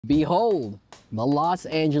Behold, the Los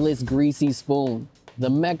Angeles Greasy Spoon, the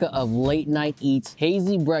mecca of late night eats,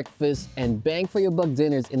 hazy breakfasts, and bang for your buck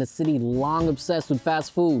dinners in a city long obsessed with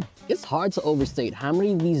fast food. It's hard to overstate how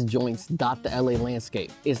many of these joints dot the LA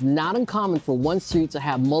landscape. It's not uncommon for one street to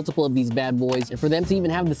have multiple of these bad boys and for them to even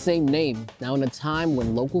have the same name. Now, in a time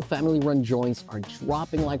when local family-run joints are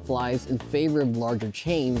dropping like flies in favor of larger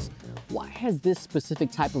chains, why has this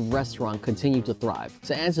specific type of restaurant continued to thrive?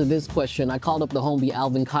 To answer this question, I called up the homie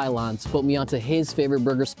Alvin Kylon to put me onto his favorite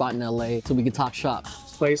burger spot in LA so we could talk shop.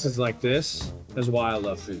 Places like this is why I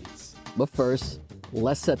love food. But first,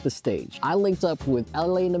 let's set the stage. I linked up with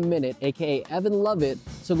LA in a Minute, aka Evan Lovett,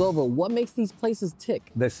 to go over what makes these places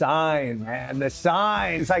tick. The sign, man, the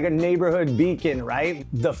sign. It's like a neighborhood beacon, right?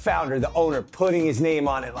 The founder, the owner, putting his name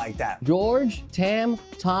on it like that. George, Tam,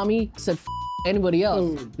 Tommy said, anybody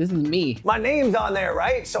else. This is me. My name's on there,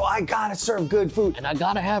 right? So I gotta serve good food. And I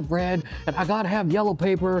gotta have bread, and I gotta have yellow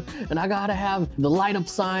paper, and I gotta have the light up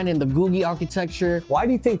sign and the googie architecture. Why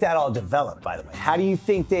do you think that all developed, by the way? How do you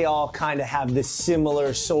think they all kind of have this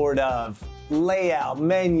similar sort of layout,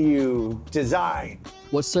 menu, design?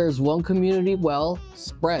 What serves one community well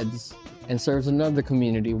spreads and serves another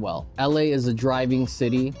community well. LA is a driving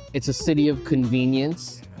city. It's a city of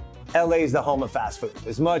convenience. LA is the home of fast food.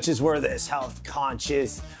 As much as we're this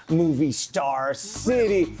health-conscious movie star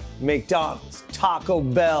city, McDonald's, Taco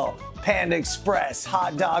Bell, Panda Express,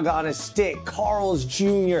 hot dog on a stick, Carl's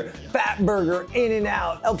Jr., Fat Burger,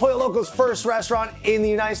 In-N-Out. El Pollo Loco's first restaurant in the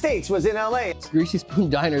United States was in LA. Greasy Spoon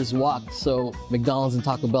Diners walked so McDonald's and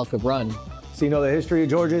Taco Bell could run. So you know the history of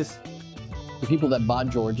George's? The people that bought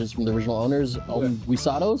George's from the original owners, we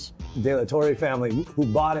saw those? De La Torre family, who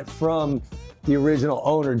bought it from the original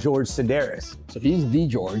owner, George Sedaris. So he's the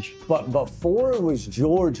George. But before it was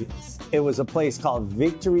George's, it was a place called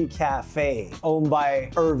Victory Cafe, owned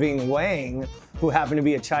by Irving Wang, who happened to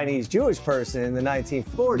be a Chinese Jewish person in the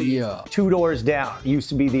 1940s. Yeah. 2 doors down used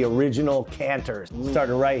to be the original Cantor's.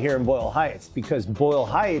 Started right here in Boyle Heights, because Boyle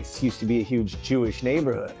Heights used to be a huge Jewish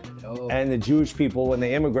neighborhood. And the Jewish people, when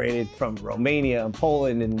they immigrated from Romania and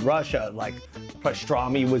Poland and Russia, like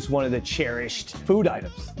pastrami was one of the cherished food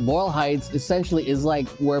items. Boyle Heights essentially is like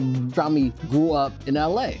where pastrami grew up in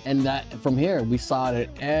LA. And that from here, we saw it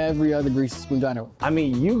at every other Greasy Spoon Diner. I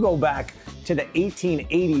mean, you go back to the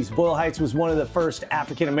 1880s, Boyle Heights was one of the first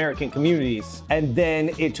African-American communities. And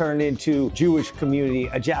then it turned into Jewish community,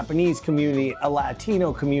 a Japanese community, a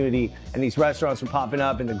Latino community, and these restaurants were popping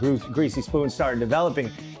up and the Greasy Spoons started developing.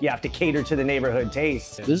 You have to cater to the neighborhood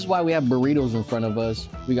taste. This is why we have burritos in front of us.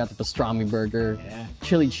 We got the pastrami burger,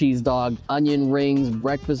 chili cheese dog, onion rings,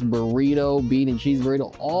 breakfast burrito, bean and cheese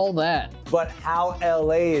burrito, all that. But how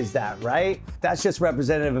LA is that, right? That's just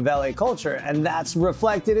representative of LA culture, and that's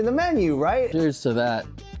reflected in the menu, right? Cheers to that.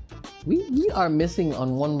 We are missing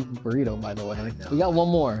on one burrito, by the way. We got one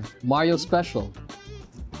more, Mario Special.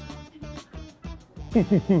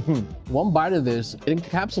 One bite of this, it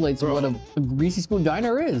encapsulates what a Greasy Spoon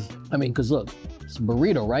Diner is. I mean, cause look, it's a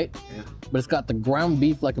burrito, right? Yeah. But it's got the ground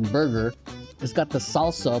beef like a burger. It's got the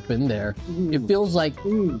salsa up in there. It feels like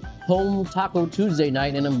home Taco Tuesday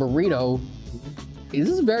night in a burrito. This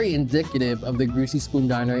is very indicative of the Greasy Spoon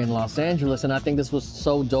Diner in Los Angeles, and I think this was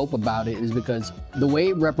so dope about it is because the way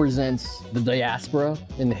it represents the diaspora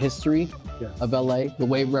in the history of LA, the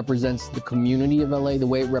way it represents the community of LA, the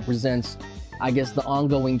way it represents, I guess, the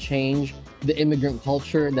ongoing change, the immigrant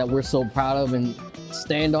culture that we're so proud of and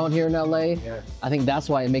stand on here in LA. I think that's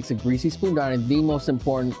why it makes a Greasy Spoon Diner the most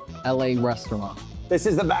important LA restaurant. This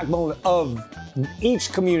is the backbone of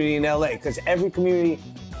each community in LA, because every community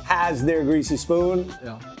has their Greasy Spoon.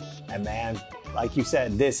 And man, like you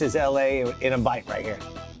said, this is LA in a bite right here.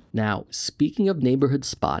 Now, speaking of neighborhood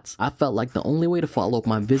spots, I felt like the only way to follow up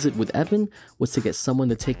my visit with Evan was to get someone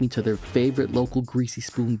to take me to their favorite local Greasy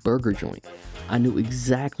Spoon burger joint. I knew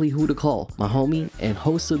exactly who to call, my homie and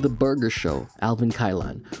host of The Burger Show, Alvin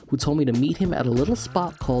Kylon, who told me to meet him at a little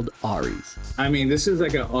spot called Arry's. I mean, this is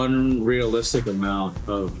like an unrealistic amount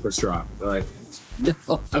of pastrami. Like,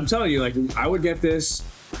 I'm telling you, like, I would get this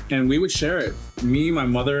and we would share it. Me, my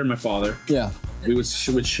mother, and my father. Yeah. We would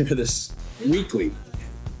share this weekly.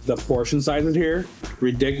 The portion sizes here,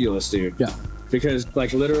 ridiculous, dude. Yeah. Because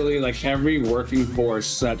like literally like every working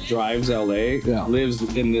force that drives LA lives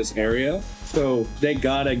in this area. So they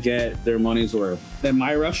gotta get their money's worth. At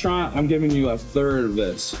my restaurant, I'm giving you a third of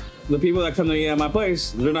this. The people that come to eat at my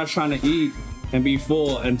place, they're not trying to eat and be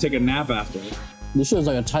full and take a nap after. This shit is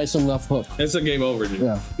like a Tyson left hook. It's a game over,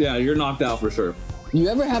 dude. Yeah, you're knocked out for sure. You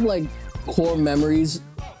ever have like core memories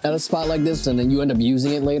at a spot like this and then you end up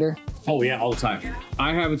using it later? Oh yeah, all the time.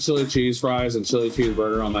 I have a chili cheese fries and chili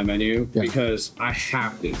cheeseburger on my menu because I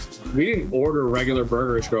have to. We didn't order regular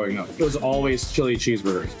burgers growing up. It was always chili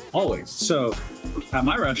cheeseburgers, always. So at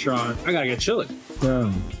my restaurant, I gotta get chili.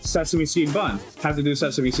 Yeah. Sesame seed bun. Have to do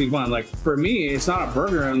sesame seed bun. Like for me, it's not a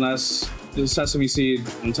burger unless there's sesame seed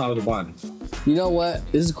on top of the bun. You know what?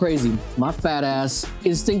 This is crazy. My fat ass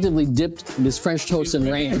instinctively dipped this French toast in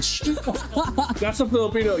ranch. That's a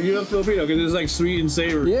Filipino. You know Filipino because it's like sweet and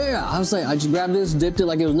savory. Yeah, I was like, I just grabbed this, dipped it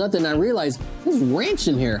like it was nothing. I realized there's ranch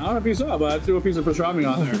in here. I don't know if you saw, but I threw a piece of pastrami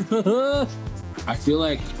on there. I feel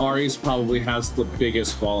like Arry's probably has the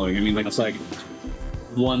biggest following. I mean, like it's like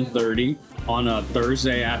 1:30 on a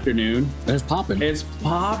Thursday afternoon. It's popping. It's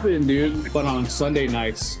popping, dude. But on Sunday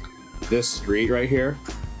nights, this street right here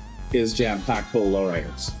is jam-packed full of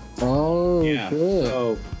lowriders. Oh, yeah. Good.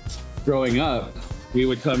 So growing up, we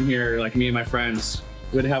would come here, like me and my friends,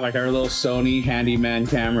 we'd have like our little Sony handyman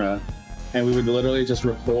camera, and we would literally just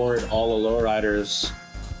record all the lowriders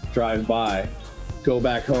drive by, go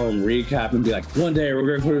back home, recap, and be like, one day we're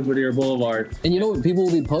going to cruise Whittier Boulevard. And you know what? People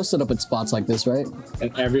will be posted up at spots like this, right?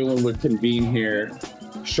 And everyone would convene here,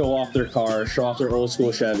 show off their cars, show off their old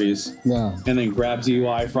school Chevys, and then grab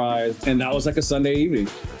DUI fries. And that was like a Sunday evening.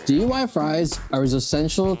 DUI fries are as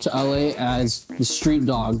essential to LA as the street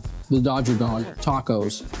dog, the Dodger dog,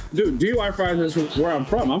 tacos. Dude, DUI fries is where I'm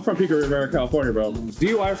from. I'm from Pico Rivera, California, bro.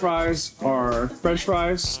 DUI fries are French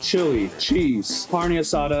fries, chili, cheese, carne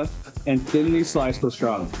asada, and thinly sliced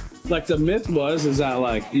pastrami. Like the myth is that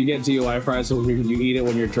like you get DUI fries so you eat it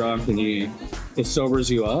when you're drunk and it sobers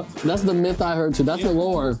you up. That's the myth I heard too. That's the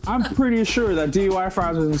lore. I'm pretty sure that DUI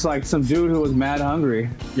fries was just like some dude who was mad hungry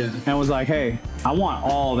and was like, hey, I want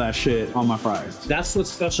all that shit on my fries. That's what's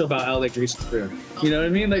special about LA Greasy Spoon. You know what I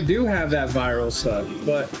mean? They do have that viral stuff,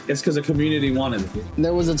 but it's because the community wanted it.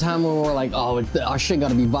 There was a time when we were like, oh, our shit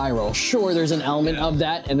gotta be viral. Sure, there's an element of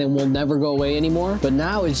that and then we'll never go away anymore. But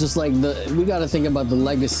now it's just like, we gotta think about the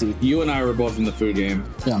legacy. You and I were both in the food game.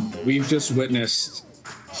 Yeah. We've just witnessed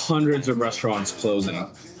hundreds of restaurants closing,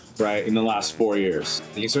 right, in the last 4 years.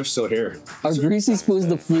 These are still here. Are Greasy Spoons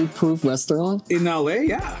the food-proof restaurant? In LA,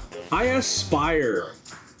 yeah. I aspire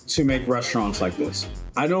to make restaurants like this.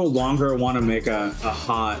 I no longer want to make a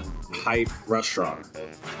hot, hype restaurant.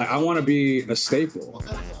 I want to be a staple.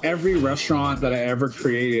 Every restaurant that I ever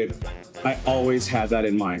created, I always had that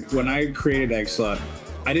in mind. When I created Egg Slut,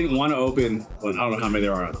 I didn't want to open, well, I don't know how many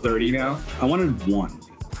there are, 30 now. I wanted one.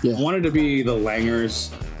 Yeah. I wanted to be the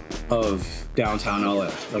Langers of downtown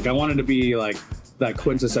LA. Like I wanted to be like that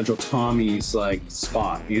quintessential Tommy's like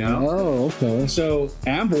spot, you know? Oh, okay. So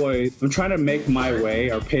Amboy, I'm trying to make my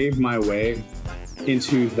way or pave my way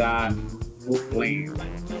into that lane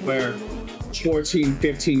where 14,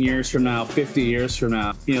 15 years from now, 50 years from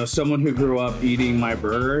now, you know, someone who grew up eating my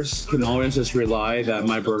burgers can always just rely that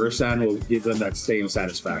my burger stand will give them that same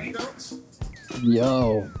satisfaction.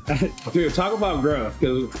 Yo. Dude, talk about growth,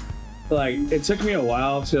 because like it took me a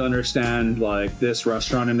while to understand like this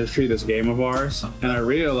restaurant industry, this game of ours, and I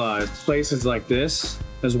realized places like this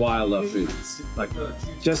is why I love food. Like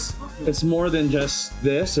just, it's more than just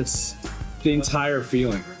this, it's the entire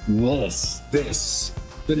feeling. This.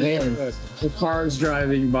 The cars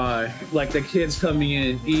driving by, like the kids coming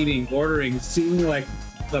in, eating, ordering, seeing like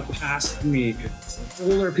the past me,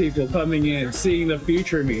 older people coming in, seeing the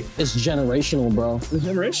future me. It's generational, bro. The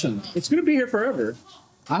generation. It's gonna be here forever.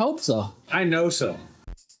 I hope so. I know so.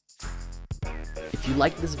 If you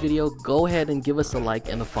like this video, go ahead and give us a like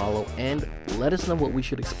and a follow, and let us know what we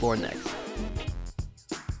should explore next.